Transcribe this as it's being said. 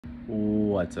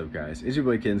What's up, guys? It's your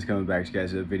boy Kittens coming back to you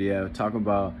guys with a video talking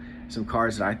about some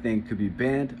cards that I think could be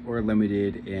banned or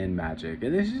limited in Magic.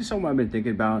 And this is just something I've been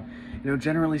thinking about.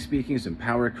 Generally speaking, some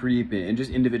power creep and just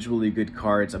individually good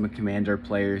cards. I'm a commander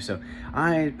player, so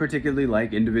I particularly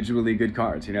like individually good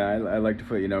cards. I like to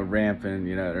put, ramp and,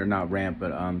 or not ramp,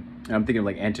 but I'm thinking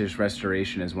like Antish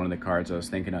Restoration is one of the cards I was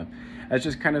thinking of. That's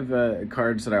just kind of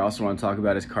cards that I also want to talk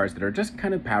about as cards that are just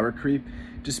kind of power creep,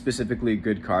 just specifically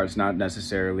good cards, not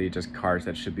necessarily just cards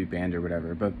that should be banned or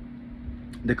whatever. But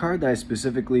the card that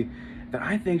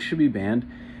I think should be banned,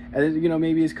 and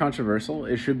maybe it's controversial,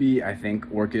 it should be, I think,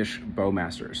 Orcish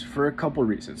Bowmasters, for a couple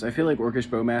reasons. I feel like Orcish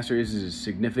Bowmasters is a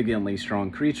significantly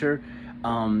strong creature.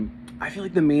 I feel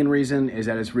like the main reason is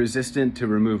that it's resistant to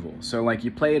removal. So like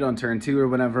you play it on turn 2 or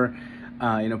whatever,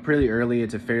 pretty early.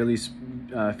 It's a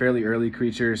fairly early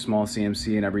creature, small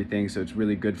CMC and everything, so it's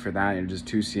really good for that, and just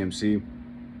 2 CMC.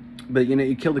 But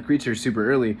you kill the creature super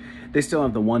early, they still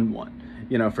have the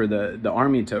 1/1, for the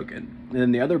army token. And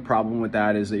then the other problem with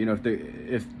that is that,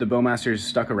 if the Bowmaster's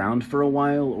stuck around for a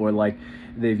while, or like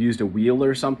they've used a wheel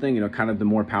or something, kind of the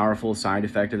more powerful side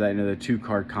effect of that, the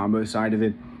 2-card combo side of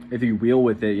it, if you wheel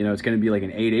with it, it's going to be like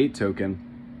an 8/8 token,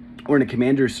 or in a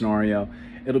commander scenario,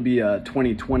 it'll be a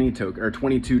 20/20 token or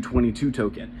 22/22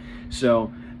 token.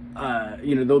 So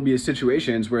there'll be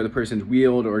situations where the person's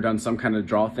wheeled or done some kind of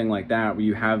draw thing like that, where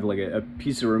you have like a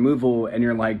piece of removal and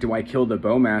you're like, do I kill the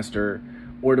Bowmaster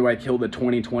or do I kill the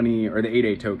 20/20 or the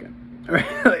 8/8 token? Like,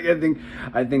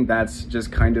 I think that's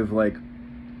just kind of like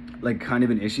kind of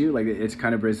an issue. Like, it's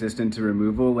kind of resistant to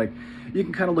removal. Like, you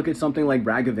can kind of look at something like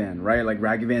Ragavan, right? Like,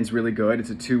 Ragavan's really good. It's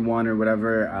a 2/1 or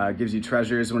whatever, gives you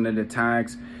treasures when it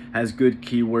attacks, has good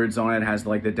keywords on it, has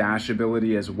like the dash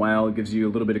ability as well. It gives you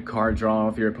a little bit of card draw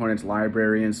off your opponent's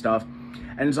library and stuff.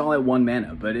 And it's all at 1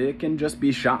 mana, but it can just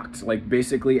be shocked. Like,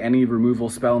 basically any removal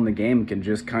spell in the game can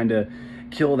just kind of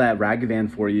kill that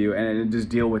Ragavan for you and just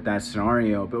deal with that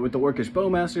scenario. But with the Orcish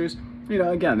Bowmasters,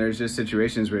 again, there's just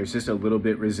situations where it's just a little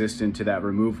bit resistant to that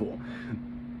removal.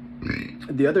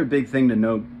 The other big thing to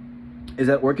note is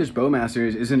that Orcish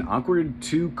Bowmasters is an awkward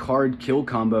 2-card kill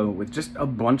combo with just a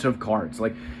bunch of cards.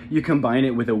 Like, you combine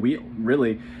it with a wheel,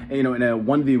 really. In a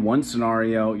 1v1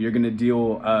 scenario, you're going to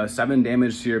deal 7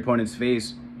 damage to your opponent's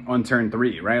face on turn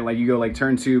 3, right? Like, you go like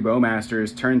turn 2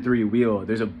 Bowmasters, turn 3 wheel.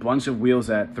 There's a bunch of wheels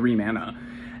at 3 mana.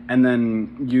 And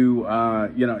then you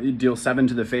deal 7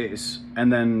 to the face,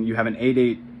 and then you have an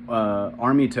 8/8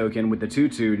 army token with the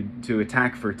 2/2 to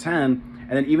attack for 10.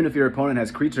 And then even if your opponent has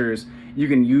creatures, you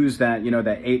can use that,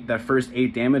 that first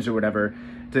 8 damage or whatever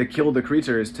to kill the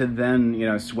creatures to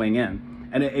then, swing in.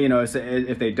 And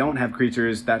if they don't have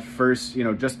creatures, that first,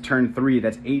 just turn 3,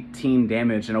 that's 18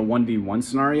 damage in a 1v1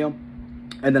 scenario.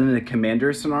 And then in a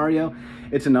commander scenario,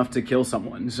 it's enough to kill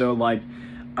someone. So like,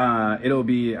 it'll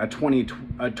be a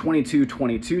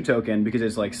 22/22 token, because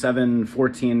it's like 7,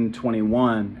 14,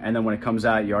 21, and then when it comes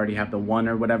out, you already have the 1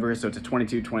 or whatever, so it's a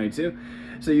 22/22.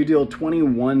 So you deal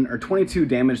 21 or 22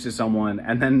 damage to someone,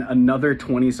 and then another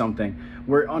 20 something.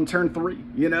 We're on turn 3,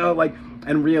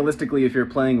 and realistically, if you're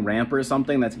playing ramp or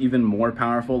something, that's even more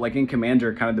powerful. Like in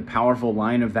commander, kind of the powerful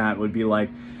line of that would be like,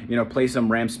 play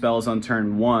some ramp spells on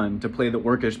turn 1 to play the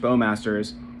Orcish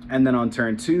Bowmasters, and then on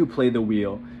turn 2 play the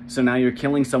wheel. So now you're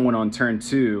killing someone on turn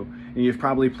 2, and you've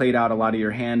probably played out a lot of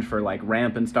your hand for like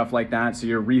ramp and stuff like that, so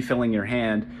you're refilling your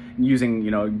hand using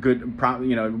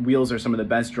wheels are some of the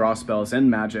best draw spells in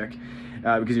Magic,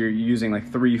 because you're using like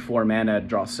 3-4 mana to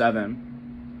draw 7.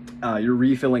 You're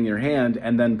refilling your hand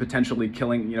and then potentially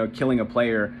killing a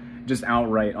player just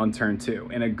outright on turn 2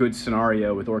 in a good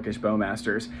scenario with Orcish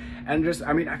Bowmasters. And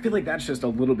I feel like that's just a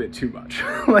little bit too much.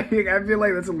 I feel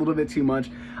like that's a little bit too much.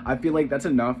 I feel like that's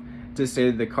enough to say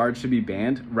that the card should be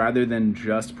banned rather than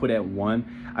just put at 1.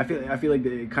 I feel like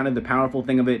the powerful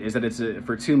thing of it is that it's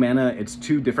for 2 mana, it's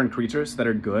 2 different creatures that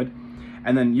are good.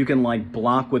 And then you can like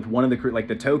block with one of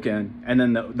the token, and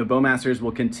then the Bowmasters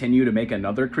will continue to make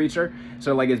another creature.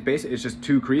 So like it's just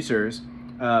 2 creatures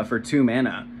for 2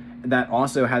 mana that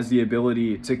also has the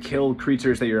ability to kill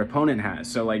creatures that your opponent has.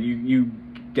 So like you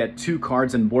get 2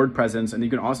 cards and board presence, and you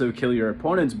can also kill your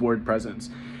opponent's board presence.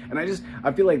 And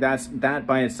I feel like that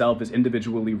by itself is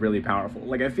individually really powerful.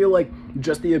 Like, I feel like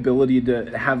just the ability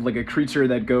to have like a creature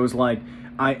that goes like,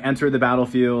 I enter the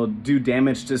battlefield, do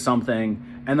damage to something,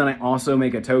 and then I also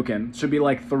make a token, should be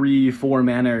like 3-4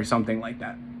 mana or something like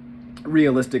that.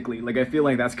 Realistically, like, I feel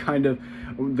like that's kind of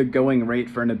the going rate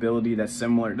for an ability that's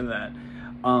similar to that.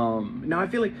 Now I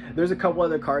feel like there's a couple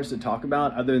other cards to talk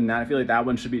about. Other than that, I feel like that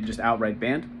one should be just outright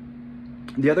banned.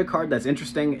 The other card that's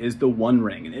interesting is the One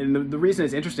Ring. And the reason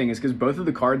it's interesting is because both of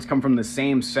the cards come from the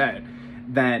same set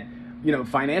that,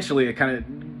 financially it kind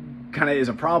of kind of is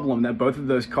a problem, that both of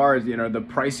those cards, you know, the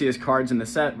priciest cards in the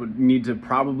set, would need to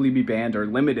probably be banned or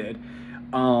limited.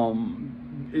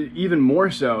 Even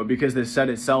more so because the set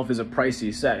itself is a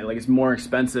pricey set. Like, it's more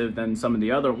expensive than some of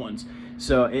the other ones.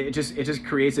 So it just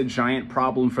creates a giant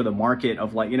problem for the market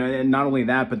of, like, you know, and not only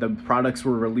that, but the products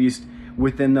were released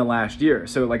within the last year.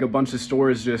 So like a bunch of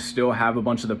stores just still have a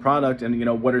bunch of the product, and you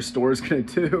know, what are stores gonna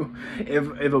do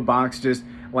if a box just,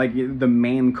 like, the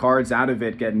main cards out of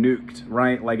it get nuked,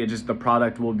 right? Like, it just, the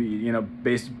product will be, you know,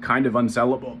 kind of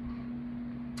unsellable.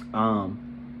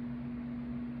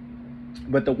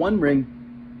 But the One Ring,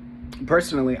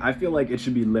 personally, I feel like it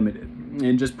should be limited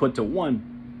and just put to one.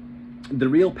 The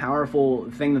real powerful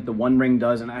thing that the One Ring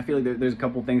does, and I feel like there's a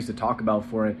couple things to talk about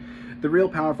for it. The real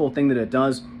powerful thing that it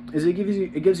does is it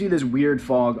gives you this weird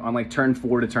fog on, like, turn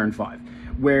 4 to turn 5,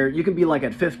 where you can be like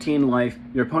at 15 life,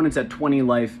 your opponent's at 20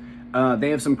 life, they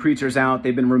have some creatures out,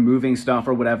 they've been removing stuff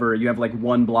or whatever, you have like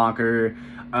one blocker,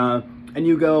 and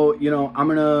you go, you know, I'm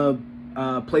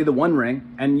gonna play the One Ring,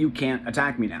 and you can't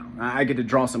attack me now. I get to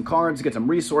draw some cards, get some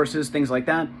resources, things like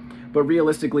that. But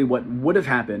realistically, what would have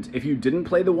happened if you didn't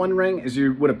play the One Ring is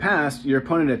you would have passed, your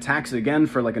opponent attacks again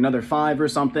for like another 5 or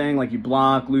something, like you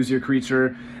block, lose your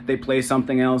creature, they play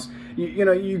something else. You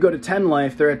know, you go to 10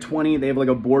 life, they're at 20, they have like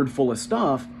a board full of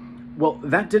stuff. Well,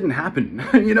 that didn't happen,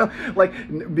 you know, like,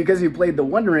 because you played the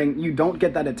One Ring, you don't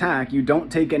get that attack, you don't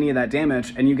take any of that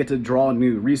damage, and you get to draw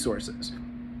new resources.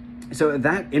 So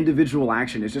that individual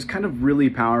action is just kind of really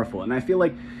powerful. And I feel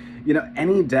like, you know,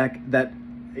 any deck that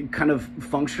kind of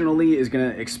functionally is going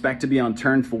to expect to be on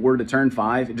turn 4 to turn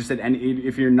 5, just at any,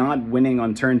 if you're not winning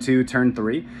on turn 2, turn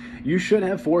 3, you should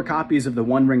have 4 copies of the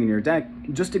One Ring in your deck,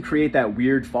 just to create that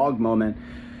weird fog moment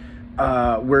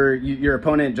where your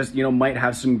opponent just, you know, might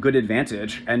have some good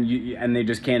advantage, and they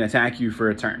just can't attack you for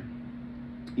a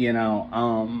turn. You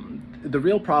know, the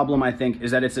real problem, I think,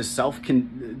 is that it's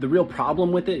the real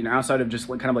problem with it, you know, outside of just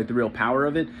kind of like the real power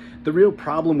of it, the real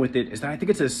problem with it is that I think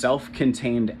it's a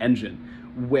self-contained engine,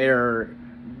 where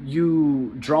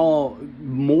you draw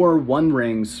more One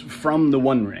Rings from the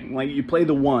One Ring. Like, you play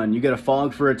the one, you get a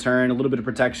fog for a turn, a little bit of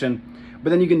protection, but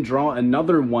then you can draw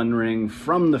another One Ring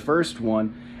from the first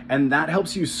one, and that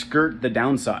helps you skirt the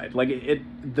downside. Like,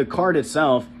 the card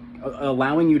itself,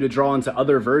 allowing you to draw into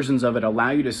other versions of it,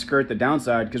 allow you to skirt the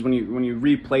downside, because when you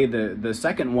replay the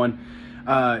second one,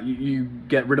 you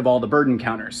get rid of all the burden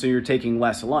counters, so you're taking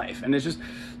less life. And it's just,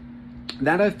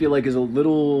 that I feel like is a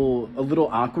little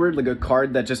awkward, like a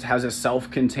card that just has a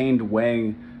self-contained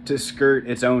way to skirt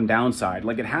its own downside.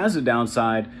 Like, it has a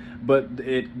downside, but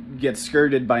it gets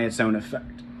skirted by its own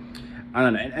effect. I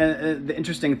don't know. And the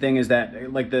interesting thing is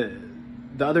that, like, the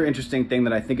other interesting thing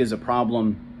that I think is a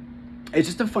problem, it's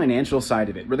just the financial side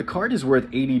of it, where the card is worth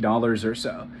 $80 or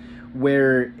so,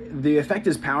 where the effect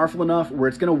is powerful enough where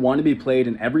it's going to want to be played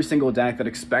in every single deck that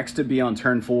expects to be on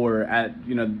turn 4 at,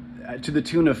 you know, to the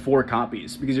tune of 4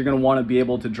 copies, because you're going to want to be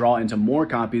able to draw into more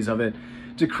copies of it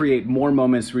to create more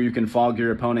moments where you can fog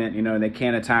your opponent, you know, and they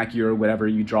can't attack you or whatever,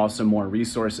 you draw some more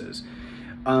resources.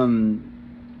 And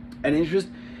it's just,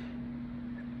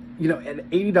 you know, at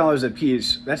 $80 a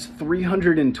piece, that's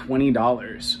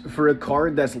 $320 for a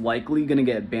card that's likely going to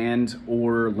get banned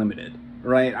or limited,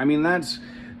 right? I mean, that's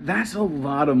a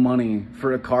lot of money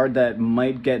for a card that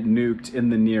might get nuked in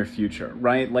the near future,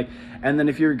 right? Like, and then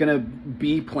if you're gonna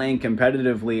be playing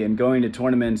competitively and going to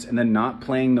tournaments and then not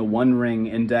playing the One Ring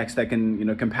index that can, you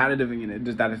know,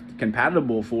 that is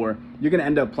compatible for, you're gonna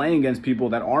end up playing against people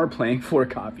that are playing 4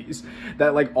 copies,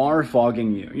 that like are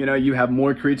fogging you. You know, you have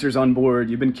more creatures on board,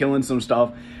 you've been killing some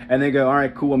stuff, and they go, all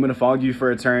right, cool, I'm gonna fog you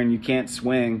for a turn, you can't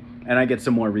swing, and I get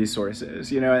some more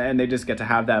resources, you know, and they just get to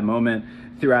have that moment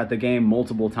throughout the game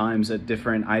multiple times at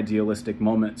different idealistic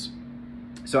moments.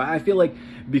 So I feel like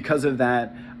because of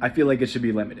that, I feel like it should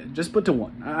be limited. Just put to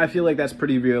 1. I feel like that's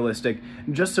pretty realistic,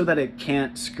 just so that it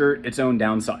can't skirt its own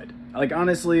downside. Like,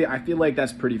 honestly, I feel like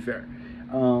that's pretty fair.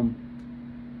 The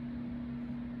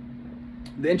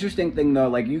interesting thing, though,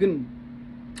 like, you can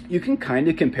kind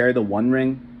of compare the One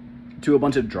Ring to a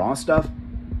bunch of draw stuff.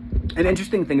 An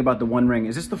interesting thing about the One Ring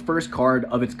is it's the first card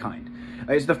of its kind.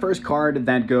 It's the first card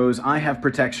that goes, I have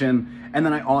protection, and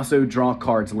then I also draw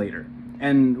cards later.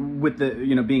 And with the,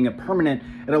 you know, being a permanent,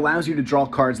 it allows you to draw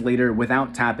cards later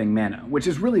without tapping mana, which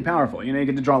is really powerful. You know, you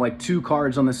get to draw like 2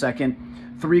 cards on the second,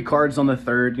 3 cards on the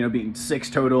third, you know, being 6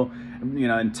 total, you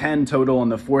know, and 10 total on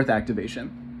the 4th activation,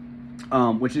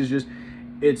 which is just,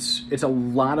 it's a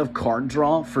lot of card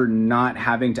draw for not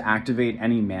having to activate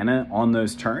any mana on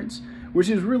those turns, which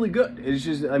is really good. It's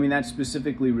just, I mean, that's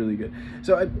specifically really good.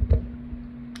 So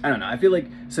I don't know. I feel like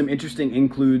some interesting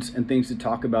includes and things to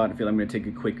talk about. I feel like I'm going to take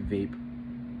a quick vape.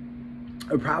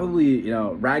 Probably, you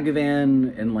know,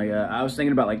 Ragavan, and like I was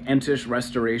thinking about like Entish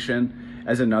Restoration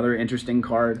as another interesting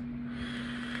card.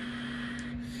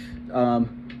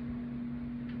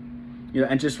 You know,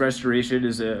 Entish Restoration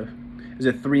is a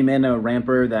 3-mana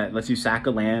ramper that lets you sack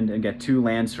a land and get 2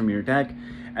 lands from your deck.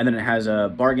 And then it has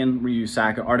a bargain where you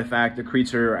sack an artifact, a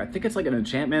creature, I think it's like an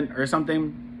enchantment or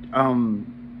something,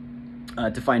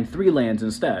 to find 3 lands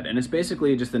instead. And it's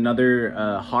basically just another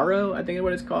Harrow, I think is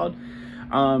what it's called.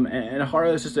 And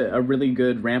Harrow is just a really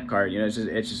good ramp card. You know,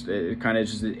 it kind of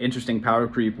just an interesting power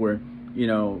creep where, you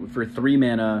know, for 3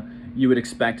 mana, you would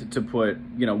expect to put,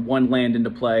 you know, 1 land into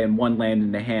play and 1 land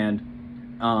into hand.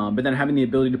 But then having the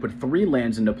ability to put 3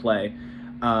 lands into play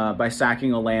by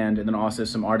sacking a land and then also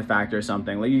some artifact or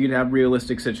something. Like, you could have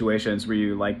realistic situations where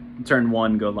you, like, turn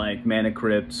 1, go, like, Mana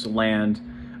Crypt, land,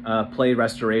 play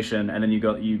Restoration, and then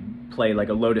you play, like,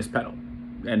 a Lotus Petal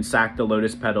and sack the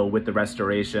Lotus Petal with the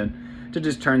Restoration to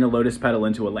just turn the Lotus Petal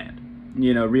into a land.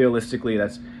 You know, realistically,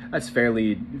 that's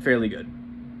fairly good.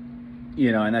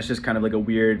 You know, and that's just kind of like a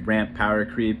weird ramp power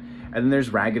creep. And then there's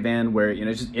Ragavan, where, you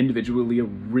know, it's just individually a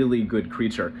really good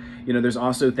creature. You know, there's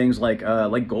also things like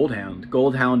Goldhound.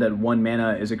 Goldhound at 1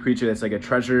 mana is a creature that's like a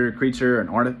treasure creature,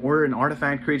 or an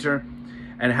artifact creature,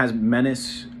 and it has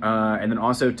menace, and then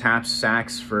also taps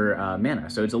sacks for mana.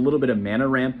 So it's a little bit of mana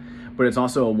ramp, but it's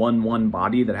also a 1/1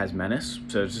 body that has menace.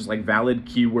 So it's just like valid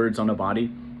keywords on a body,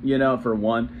 you know, for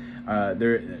 1.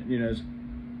 You know,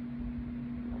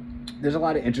 there's a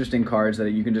lot of interesting cards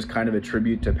that you can just kind of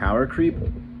attribute to power creep.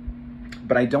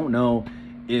 But I don't know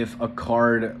if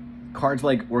cards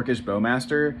like Orcish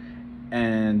Bowmaster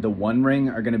and the One Ring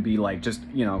are going to be like just,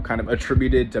 you know, kind of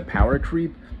attributed to power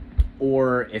creep,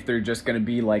 or if they're just going to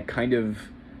be like kind of,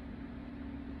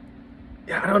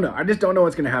 yeah, I don't know. I just don't know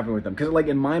what's going to happen with them, because like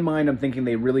in my mind, I'm thinking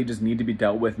they really just need to be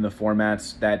dealt with in the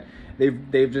formats that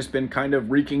they've just been kind of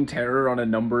wreaking terror on a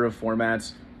number of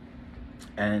formats.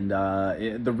 And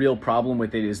the real problem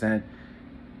with it is that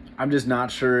I'm just not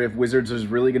sure if Wizards is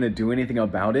really going to do anything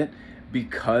about it,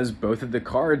 because both of the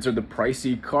cards are the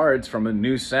pricey cards from a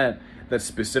new set that's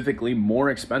specifically more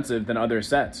expensive than other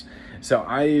sets. So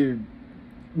I'm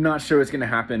not sure what's going to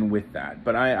happen with that.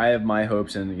 But I have my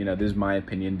hopes, and, you know, this is my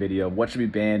opinion video of what should be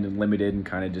banned and limited, and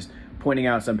kind of just pointing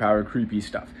out some power creepy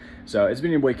stuff. So it's been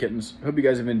your boy Kittens. Hope you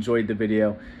guys have enjoyed the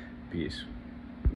video. Peace.